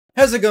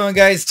How's it going,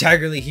 guys?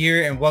 Tigerly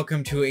here, and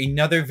welcome to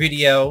another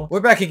video. We're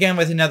back again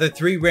with another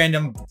 3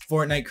 random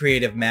Fortnite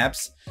creative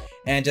maps.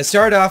 And to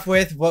start off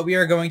with, what we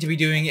are going to be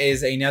doing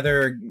is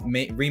another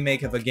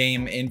remake of a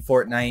game in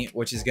Fortnite,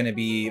 which is going to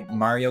be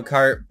Mario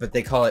Kart, but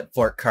they call it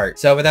Fort Kart.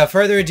 So without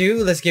further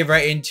ado, let's get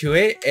right into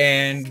it,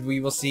 and we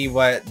will see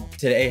what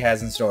today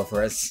has in store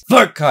for us.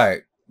 Fort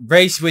Kart!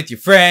 Race with your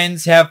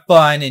friends, have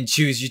fun, and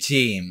choose your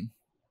team.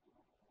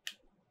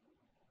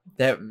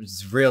 That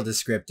was real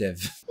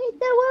descriptive.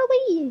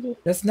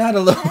 That's not a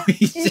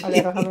Luigi.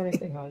 I don't have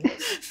anything on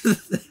it.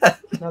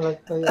 No,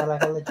 like, I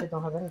legit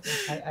don't have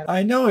anything.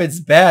 I know it's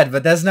bad,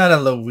 but that's not a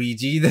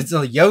Luigi. That's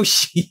a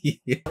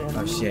Yoshi.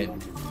 Oh shit.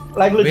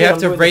 Like, legit, we have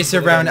to race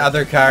around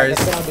other cars.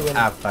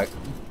 Ah, fuck.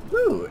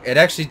 Ooh, it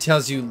actually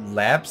tells you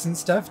laps and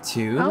stuff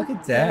too. Look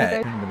at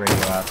that. Turn the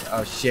radio off.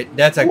 Oh shit,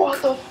 that's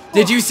a...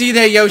 Did you see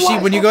that, Yoshi?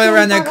 When you go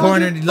around that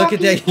corner, look at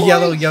that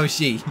yellow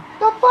Yoshi. The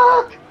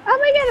fuck? Oh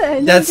my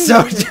god. That's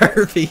so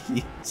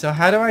derpy. So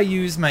how do I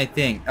use my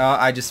thing? Oh,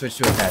 I just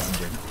switched to a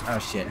passenger. Oh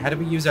shit, how do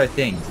we use our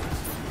thing?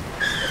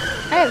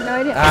 I have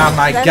no idea. Oh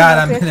my god,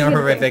 I'm in a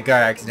horrific car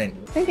accident.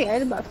 I think the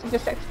item box is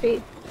just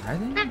XP. Are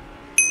they?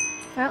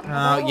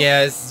 Oh,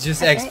 yeah, it's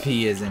just okay.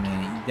 XP, isn't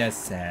it? That's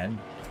sad.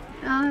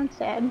 Oh, it's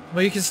sad.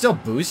 Well, you can still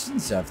boost and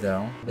stuff,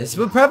 though. This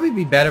will probably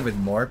be better with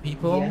more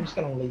people. Yeah, I'm just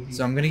gonna leave you.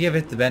 So I'm gonna give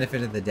it the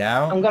benefit of the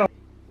doubt.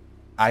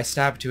 I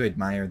stopped to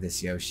admire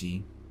this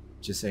Yoshi,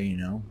 just so you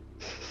know.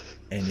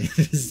 And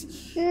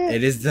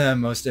it is the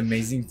most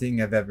amazing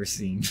thing I've ever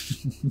seen.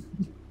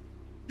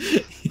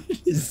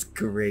 It is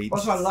great.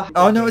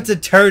 Oh no, it's a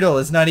turtle.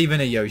 It's not even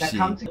a Yoshi.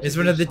 It's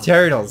one of the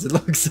turtles. It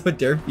looks so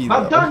derpy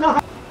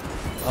though.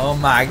 Oh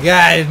my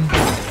god.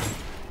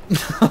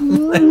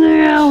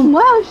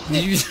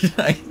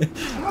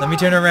 Let me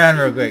turn around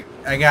real quick.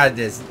 I got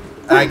this.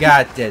 I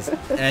got this.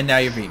 And now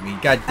you beat me.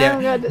 God damn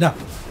it. No.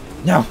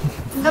 No.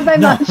 Not by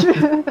much.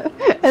 And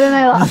then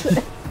I lost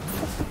it.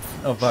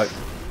 Oh fuck.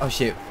 Oh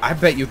shit. I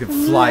bet you could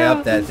fly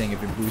up that thing if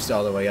you boost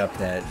all the way up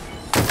that.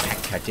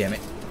 God damn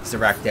it. There's a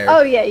rack there.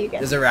 Oh yeah, you get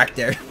it. There's a rack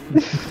there.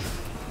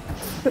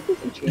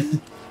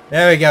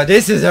 There we go.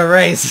 This is a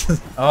race.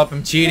 Oh,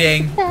 I'm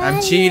cheating.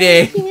 I'm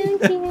cheating.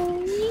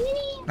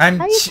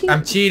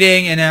 I'm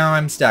cheating and now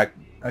I'm stuck.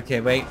 Okay,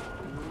 wait.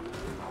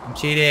 I'm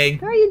cheating.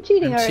 How are you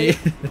cheating already?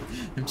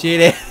 I'm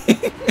cheating.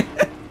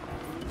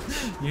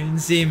 You didn't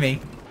see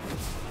me.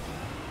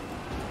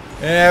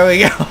 There we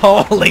go.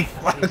 Holy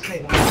fuck.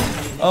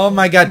 Oh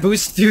my god,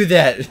 boost through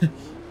that.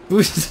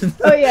 Boost.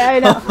 Oh yeah, I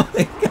know. Oh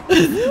my god.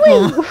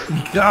 Oh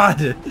my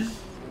god.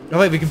 Oh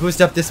wait, we can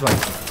boost up this one.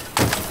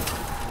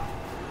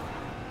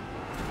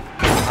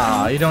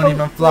 Aw, you don't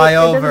even fly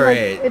over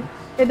it.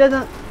 It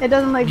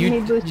doesn't like me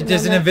boosting.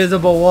 There's an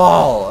invisible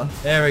wall.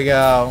 There we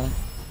go.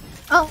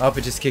 Oh. Oh,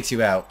 it just kicks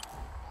you out.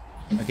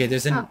 Okay,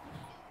 there's an...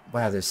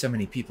 Wow, there's so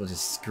many people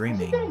just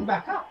screaming.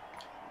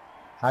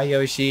 Hi,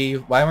 Yoshi.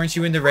 Why weren't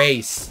you in the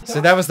race? So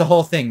that was the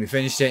whole thing. We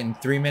finished it in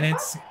 3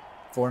 minutes?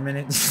 4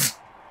 minutes?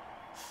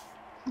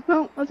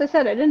 Well, as I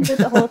said, I didn't do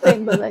the whole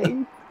thing, but like...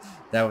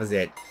 That was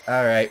it.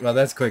 Alright, well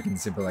that's quick and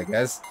simple, I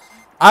guess.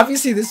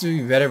 Obviously this would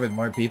be better with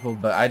more people,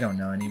 but I don't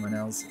know anyone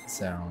else,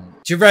 so...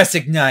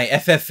 Jurassic Night,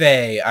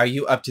 FFA, are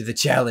you up to the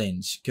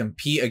challenge?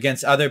 Compete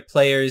against other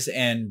players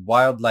and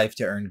wildlife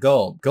to earn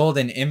gold. Gold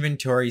and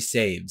inventory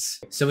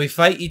saves. So we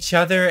fight each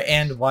other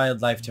and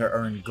wildlife to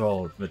earn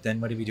gold, but then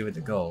what do we do with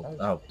the gold?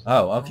 Oh,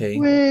 okay.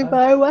 We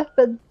buy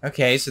weapons.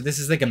 Okay, so this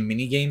is like a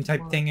mini-game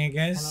type thing, I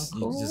guess?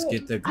 You just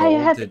get the gold. I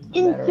have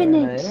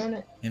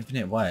infinite.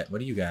 Infinite what? What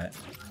do you got?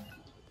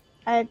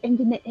 I have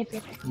infinite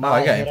everything. Oh,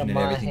 I got infinite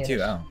everything too,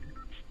 oh.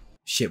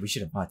 Shit, we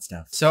should have bought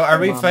stuff. So are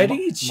we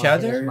fighting each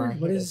other?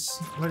 What is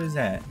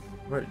that?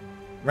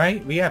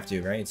 Right? We have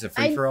to, right? It's a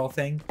free-for-all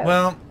thing?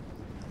 Well,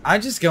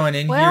 I'm just going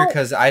in here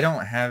because I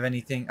don't have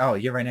anything. Oh,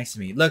 you're right next to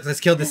me. Look, let's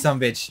kill this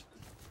sumbitch.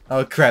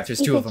 Oh crap,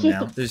 there's 2 of them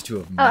now. There's 2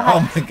 of them now.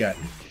 Oh my god.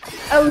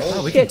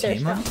 Oh we shit, can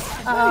tame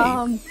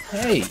them?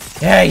 Hey.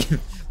 Hey!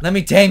 Let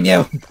me tame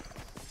you!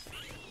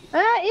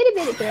 Itty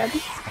bitty crab.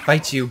 I'll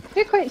fight you.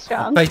 You're quite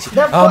strong. I'll fight you.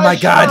 Oh my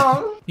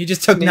god! You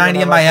just took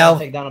 90 of my health.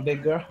 Take down a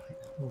big girl.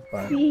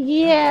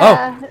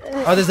 Yeah.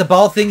 Oh, there's a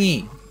ball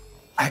thingy.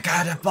 I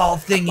got a ball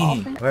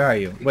thingy. Where are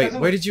you? Wait,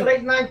 where did you... Where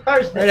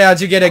did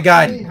you get a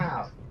gun?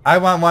 I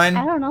want one.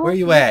 I don't know. Where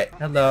you at?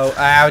 Hello.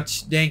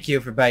 Ouch. Thank you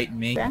for biting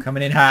me. Yeah.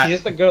 Coming in hot.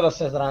 She's the girl that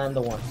says that I am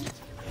the one.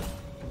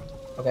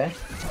 Okay?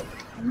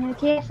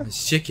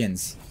 There's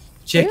chickens.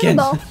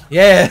 Chickens.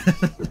 Yeah.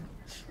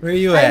 Where are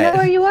you at? I know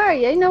where you are.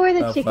 I know where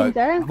the chickens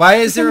are. Why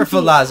is there a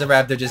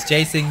Velociraptor just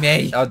chasing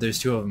me? Oh, there's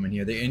 2 of them in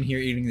here. They're in here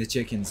eating the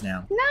chickens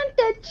now. Not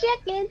the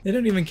chickens. They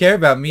don't even care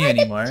about me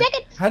anymore.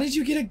 How did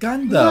you get a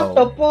gun though? Not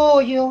the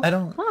pollo. I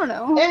don't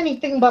know.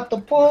 Anything but the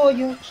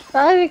pollo.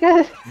 Probably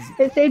because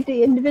it saved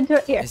the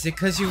inventory. Here. Is it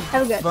because you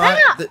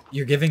bought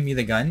you're giving me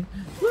the gun?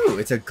 Ooh,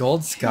 it's a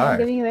gold scar. I'm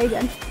giving you a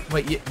gun.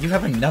 Wait, you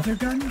have another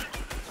gun?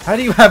 How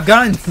do you have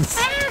guns?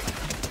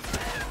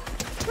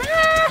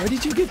 Where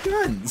did you get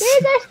guns?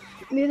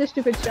 These are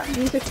stupid strong.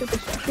 These are stupid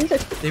strong. These are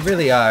stupid. They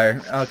really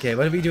are. Okay,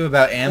 what do we do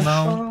about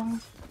ammo?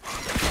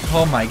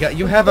 Oh my god,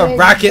 you have a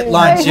rocket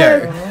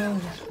launcher!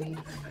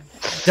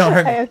 Don't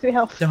hurt I me. have 3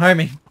 health. Don't hurt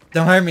me.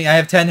 Don't hurt me. I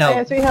have 10 I have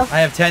health. 3 health. I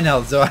have 10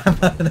 health, so I'm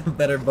on a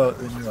better boat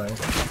than you are.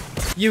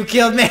 You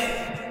killed me!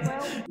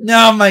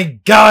 No, my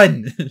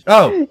gun!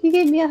 Oh! You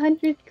gave me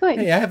 100 coins.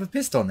 Hey, I have a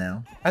pistol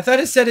now. I thought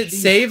it said it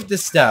saved the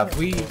stuff.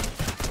 We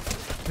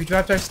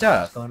dropped our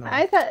stuff.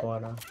 I thought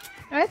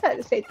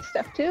it saved the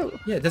stuff too.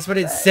 Yeah, that's what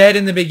it said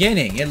in the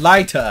beginning. It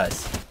lied to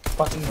us.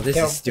 Oh, this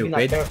is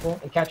stupid.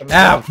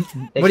 Ow!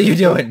 What are you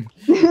doing?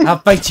 I'll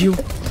fight you.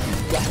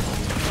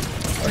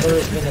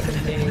 There's been a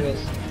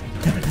continuous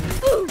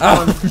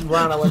Oh!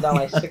 run. I went down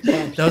like 6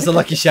 times. That was a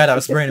lucky shot. I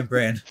was spraying a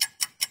brand.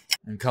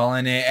 I'm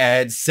calling it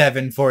at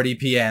 7:40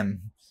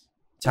 p.m.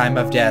 Time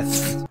of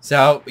death.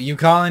 So, you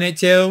calling it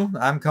too?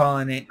 I'm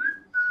calling it.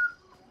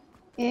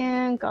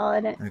 And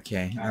calling it.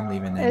 Okay, I'm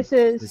leaving then. This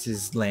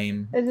is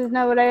lame. This is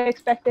not what I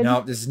expected.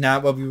 No, this is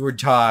not what we were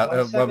taught.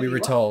 What we were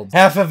told.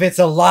 Half of it's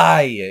a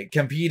lie.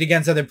 Compete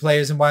against other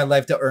players in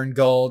wildlife to earn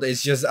gold.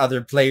 It's just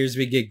other players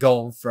we get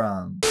gold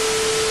from.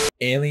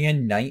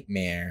 Alien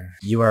Nightmare.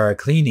 You are a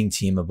cleaning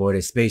team aboard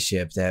a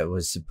spaceship that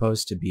was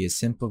supposed to be a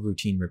simple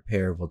routine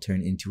repair will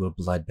turn into a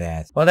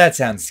bloodbath. Well, that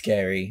sounds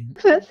scary.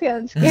 That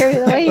sounds scary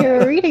the way you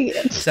were reading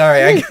it.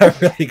 Sorry, I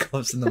got really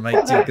close in the mic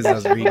too because I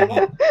was reading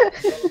it.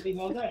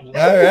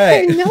 I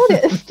Alright.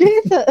 noticed,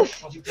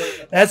 Jesus.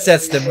 That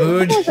sets the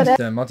mood.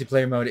 The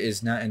multiplayer mode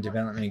is not in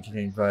development and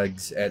containing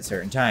bugs at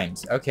certain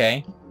times.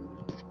 Okay.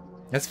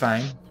 That's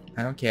fine.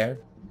 I don't care.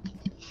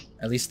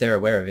 At least they're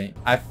aware of it.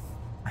 I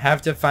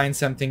have to find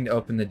something to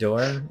open the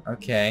door.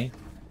 Okay.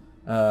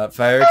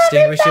 Fire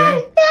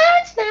extinguisher.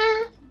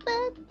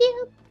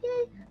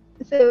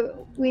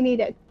 So we need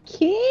a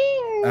key.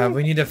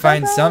 We need to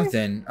find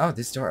something. Oh,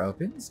 this door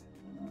opens?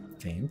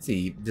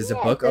 Fancy. Does a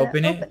book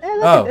open it? Look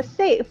Oh. at the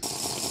safe.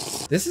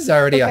 This is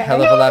already a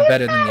hell of a lot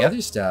better than the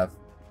other stuff.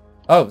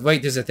 Oh,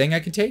 wait, there's a thing I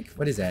can take?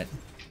 What is that?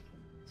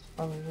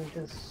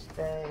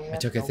 I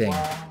took a thing.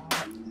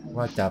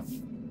 What the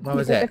what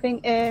was that?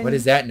 What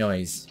is that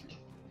noise?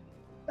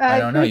 I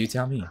don't know, you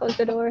tell me. Close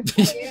the door.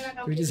 Can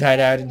we just hide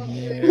out in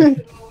here?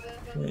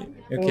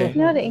 Okay.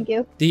 No, thank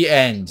you. The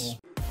end.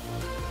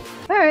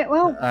 Alright,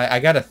 well. I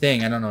got a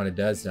thing. I don't know what it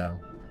does, though.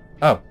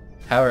 Oh,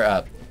 power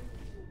up.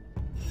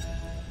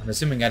 I'm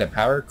assuming I got a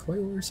power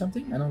coil or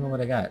something? I don't know what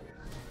I got.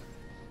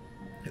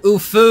 Ooh,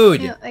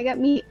 food! Yeah, I got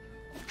meat.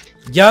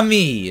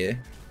 Yummy!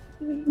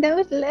 That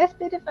was the last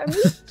bit of our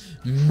meat.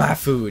 My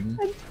food.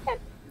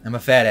 I'm a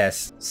fat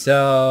ass.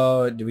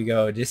 So, do we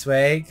go this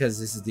way? Because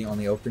this is the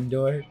only open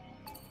door.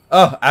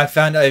 Oh, I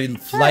found a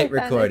flight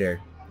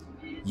recorder.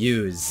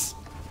 Use.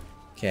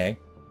 Okay.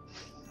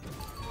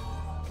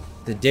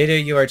 The data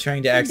you are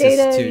trying to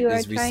access to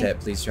is reset.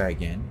 Please try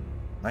again.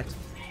 What?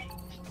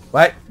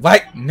 What?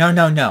 What? No,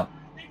 no, no.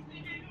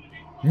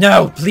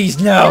 No,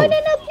 please, no! No,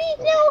 please,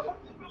 no!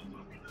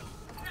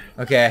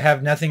 Okay, I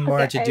have nothing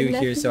more to do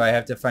here, so I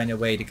have to find a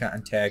way to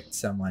contact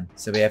someone.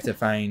 So we have to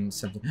find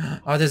something.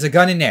 Oh, there's a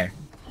gun in there.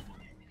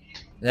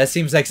 That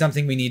seems like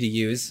something we need to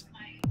use.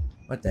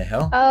 What the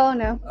hell? Oh,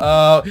 no.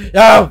 Oh,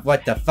 oh,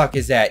 what the fuck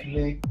is that?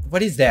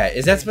 What is that?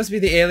 Is that supposed to be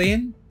the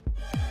alien?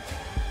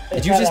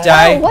 Did you just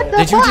die? Oh, what the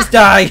Did you fuck? just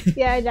die?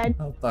 Yeah, I died.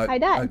 Oh, fuck. I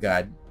died. Oh,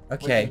 God.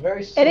 Okay.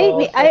 It ain't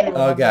me.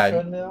 Oh,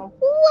 God.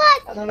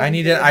 What? I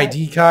need an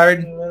ID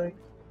card.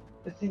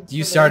 Do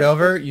you start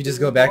over? You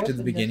just go back to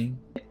the beginning?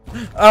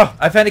 Oh,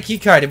 I found a key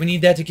card and we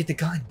need that to get the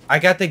gun. I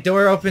got the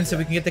door open so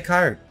we can get the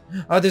card.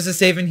 Oh, there's a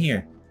save in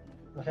here.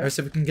 Or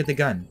so we can get the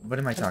gun. What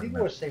am I talking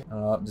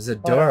about? There's a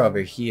door over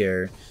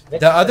here.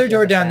 The other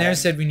door down there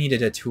said we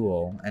needed a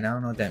tool, and I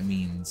don't know what that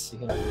means.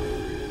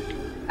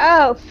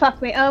 Oh,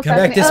 fuck me. Oh, Come fuck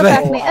back me. this Oh, way.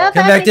 fuck me. Oh, Come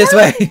fuck back me. this Oh,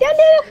 way. no,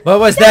 no. What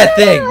was No, that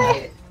no, thing?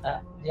 no.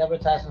 The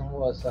advertisement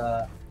was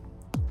No,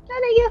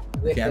 thank you.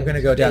 Okay, I'm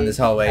gonna go down this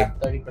hallway.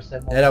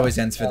 That always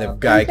ends for the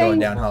guy going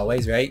down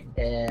hallways, right?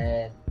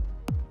 And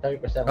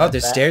 30%. Oh,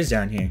 there's stairs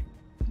down here.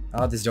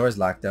 Oh, this door's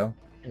locked though.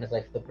 And it's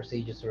like the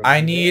procedures. I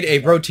need a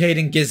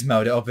rotating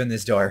gizmo to open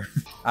this door.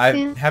 I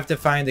Yeah. have to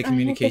find the I have to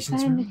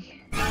communications find room.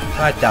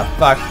 What the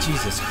fuck?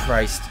 Jesus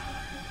Christ.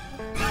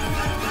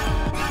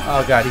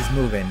 Oh god, he's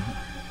moving.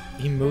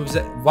 He moves.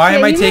 Why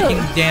am I he taking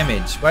moves.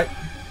 damage? What?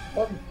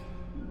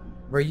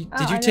 Were you?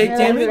 Did you I take don't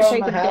know. damage?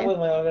 Take the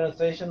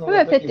damage. I'm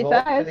at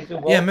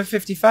 55. Yeah, I'm at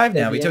 55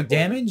 now. We took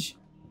damage?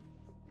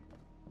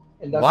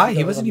 Why?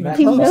 He wasn't even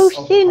close.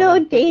 Emotional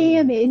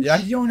damage.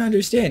 I don't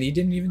understand. He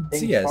didn't even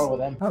see us.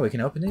 Them. Oh, we can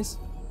open this?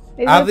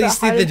 Maybe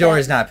Obviously, it's a the door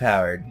heart is not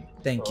powered.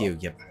 Thank you,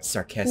 you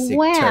sarcastic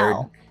Wow. turd.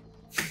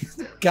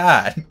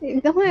 God. attack.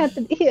 You don't have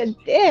to be a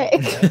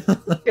dick.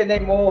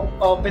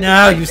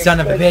 No, you son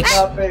of a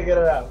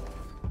bitch.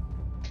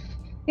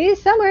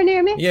 He's somewhere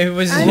near me. Yeah, I'm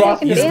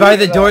taking he's damage. by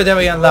the door that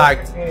we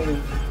unlocked.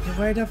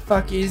 Where the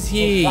fuck is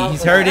he?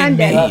 He's hurting I'm me.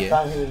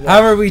 dead.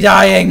 How are we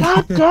dying?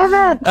 God damn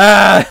it.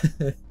 Ah!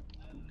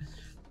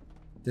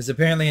 There's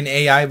apparently an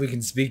AI we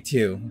can speak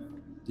to.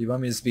 Do you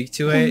want me to speak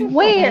to it?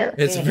 Where?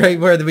 It's right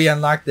where we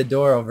unlocked the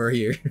door over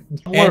here.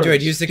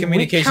 Android, use the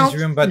communications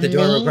room, but the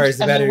door requires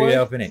the battery to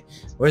open it.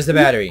 Where's the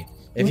battery?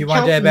 If you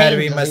want that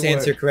battery, you must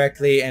answer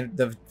correctly, and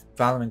the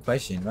following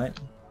question. What?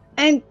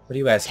 And What are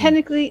you asking?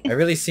 technically, I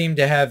really seem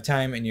to have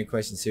time in your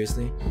question.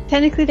 Seriously.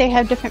 technically they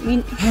have different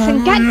meanings.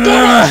 And God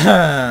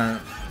damn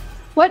it!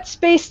 What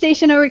space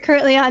station are we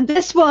currently on?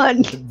 This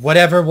one.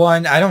 Whatever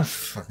one. I don't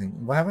fucking.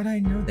 Why would I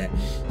know that?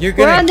 You're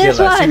We're gonna on kill this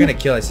us. one. You're gonna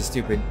kill us. You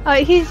stupid. Oh,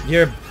 he's.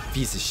 You're a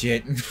piece of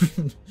shit.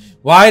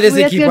 Why does We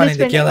it have to keep go wanting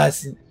this to kill way.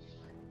 us?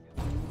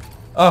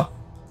 Oh,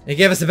 it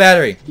gave us a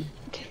battery.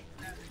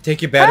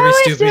 Take your battery, Oh,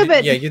 we're stupid.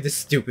 stupid. Yeah, you're the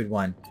stupid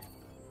one.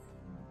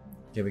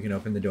 Okay, we can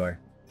open the door.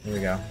 There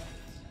we go.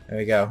 There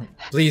we go.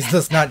 Please,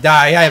 let's not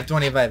die. I have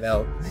 25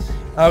 health.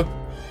 Oh,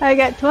 I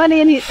got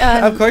 20 and he.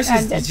 of course I'm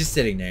he's dead. just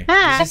sitting there.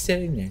 Hi. He's just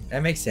sitting there.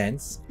 That makes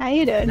sense. How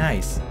you doing?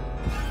 Nice.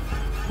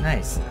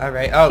 Nice. All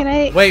right. Oh, Can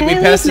I? wait. Can We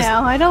I passed leave this.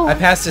 now? I don't. I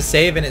passed a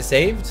save and it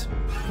saved.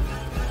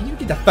 Can you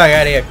get the fuck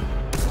out of here?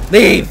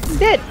 Leave!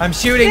 Did. I'm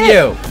shooting Did.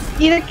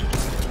 you. Either.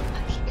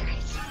 Fucking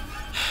Christ.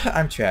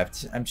 I'm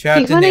trapped. I'm trapped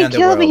He in the wanted to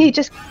kill underworld. me. He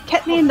just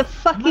kept me in the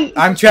fucking.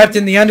 I'm trapped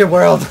in the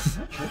underworld.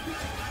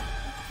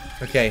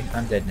 Okay,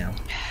 I'm dead now.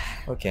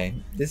 Okay,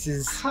 this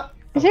is.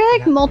 Is there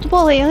like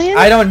multiple aliens?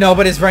 I don't know,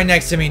 but it's right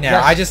next to me now.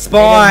 Yes. I just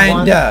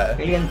spawned. Alien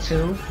 1, Alien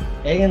 2,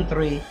 Alien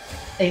 3,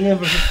 Alien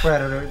vs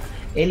Predator,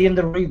 Alien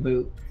the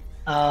reboot.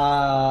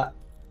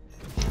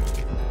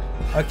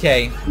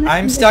 Okay,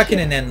 I'm stuck in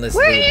an endless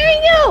Where loop.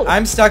 are you?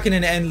 I'm stuck in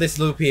an endless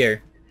loop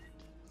here.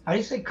 How do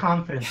you say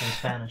confidence in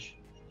Spanish?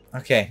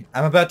 Okay,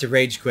 I'm about to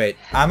rage quit.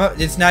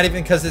 It's not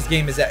even because this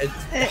game is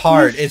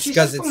hard. It's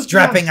because it's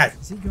trapping us.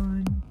 Is he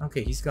gone?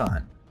 Okay, he's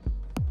gone.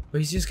 But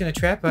he's just gonna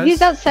trap us.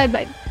 He's outside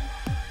my.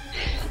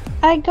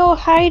 I go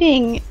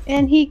hiding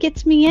and he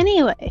gets me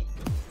anyway.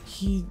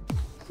 He.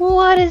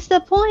 What is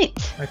the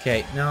point?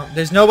 Okay, no,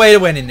 there's no way to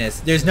win in this.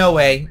 There's no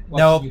way. Watch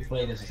No, you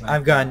play this, it's I'm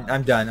not gone. fun.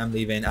 I'm done. I'm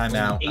leaving. I'm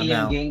When out. the I'm Alien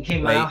out. game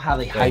came Wait, out, how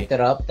they wait. hyped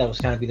it up, that was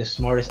gonna be the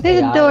smartest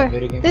There's a AI door.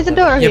 video game There's a I've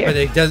door ever Yeah, here. but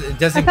it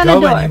doesn't found a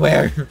go door.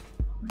 anywhere.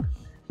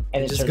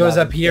 And It just turned goes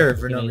out up here the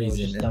for no beginning was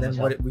reason, just and dumb then as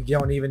what? hell. We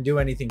don't even do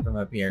anything from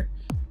up here.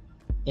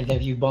 And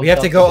if you bumped We have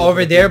to up go the over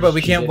video, there, you but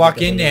we just can't cheated walk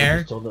because in the there,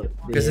 alien told the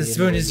because as alien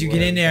soon knew as you were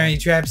get in there, he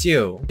traps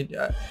you.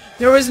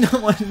 There was no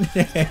one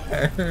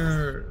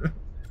there.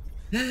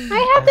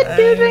 I have the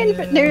dude right in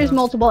front. There's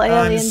multiple I'm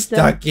aliens. though.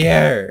 stuck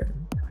here.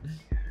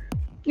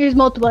 There's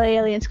multiple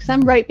aliens because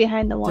I'm right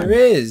behind the one. There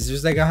is.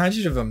 There's like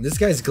 100 of them. This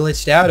guy's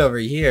glitched out over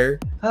here.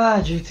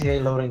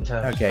 GTA loading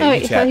time. Okay. Oh, you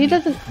wait, so trapped he me.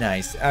 doesn't.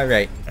 Nice. All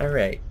right. All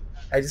right.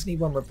 I just need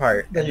one more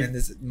part, and Then you- then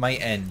this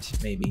might end,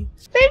 maybe.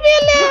 Leave me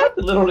alone!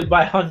 Literally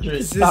by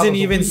hundreds. This isn't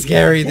even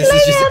scary. This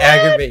is just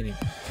aggravating.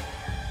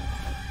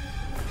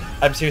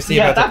 I'm seriously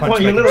Yeah, at about to that punch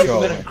point my you literally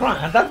controller. committed a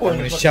crime. At that point, I'm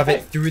gonna it's shove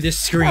fucking it through the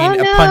screen Oh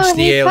and no! punch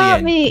the He caught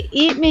alien. me!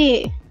 Eat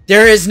me!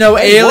 There is no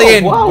Hey, whoa,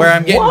 alien whoa, where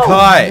I'm getting whoa,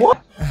 caught. whoa.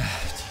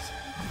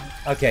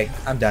 Okay,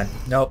 I'm done.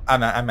 Nope,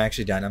 I'm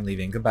actually done. I'm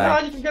leaving. No, Goodbye.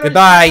 you can get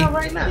Goodbye. it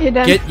right now. You're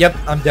done. Yep,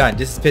 I'm done.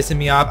 This is pissing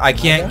me off. I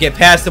can't Okay. get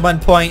past the one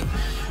point.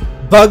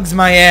 Bugs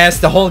my ass.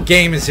 The whole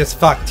game is just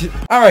fucked.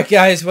 Alright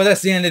guys, well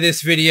that's the end of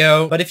this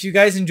video. But if you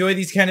guys enjoy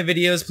these kind of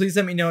videos, please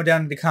let me know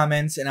down in the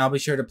comments and I'll be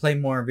sure to play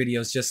more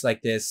videos just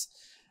like this.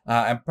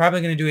 I'm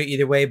probably going to do it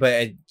either way,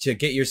 but to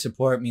get your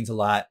support means a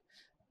lot.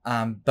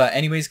 But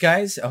anyways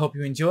guys, I hope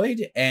you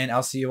enjoyed and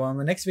I'll see you all in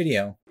the next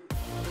video.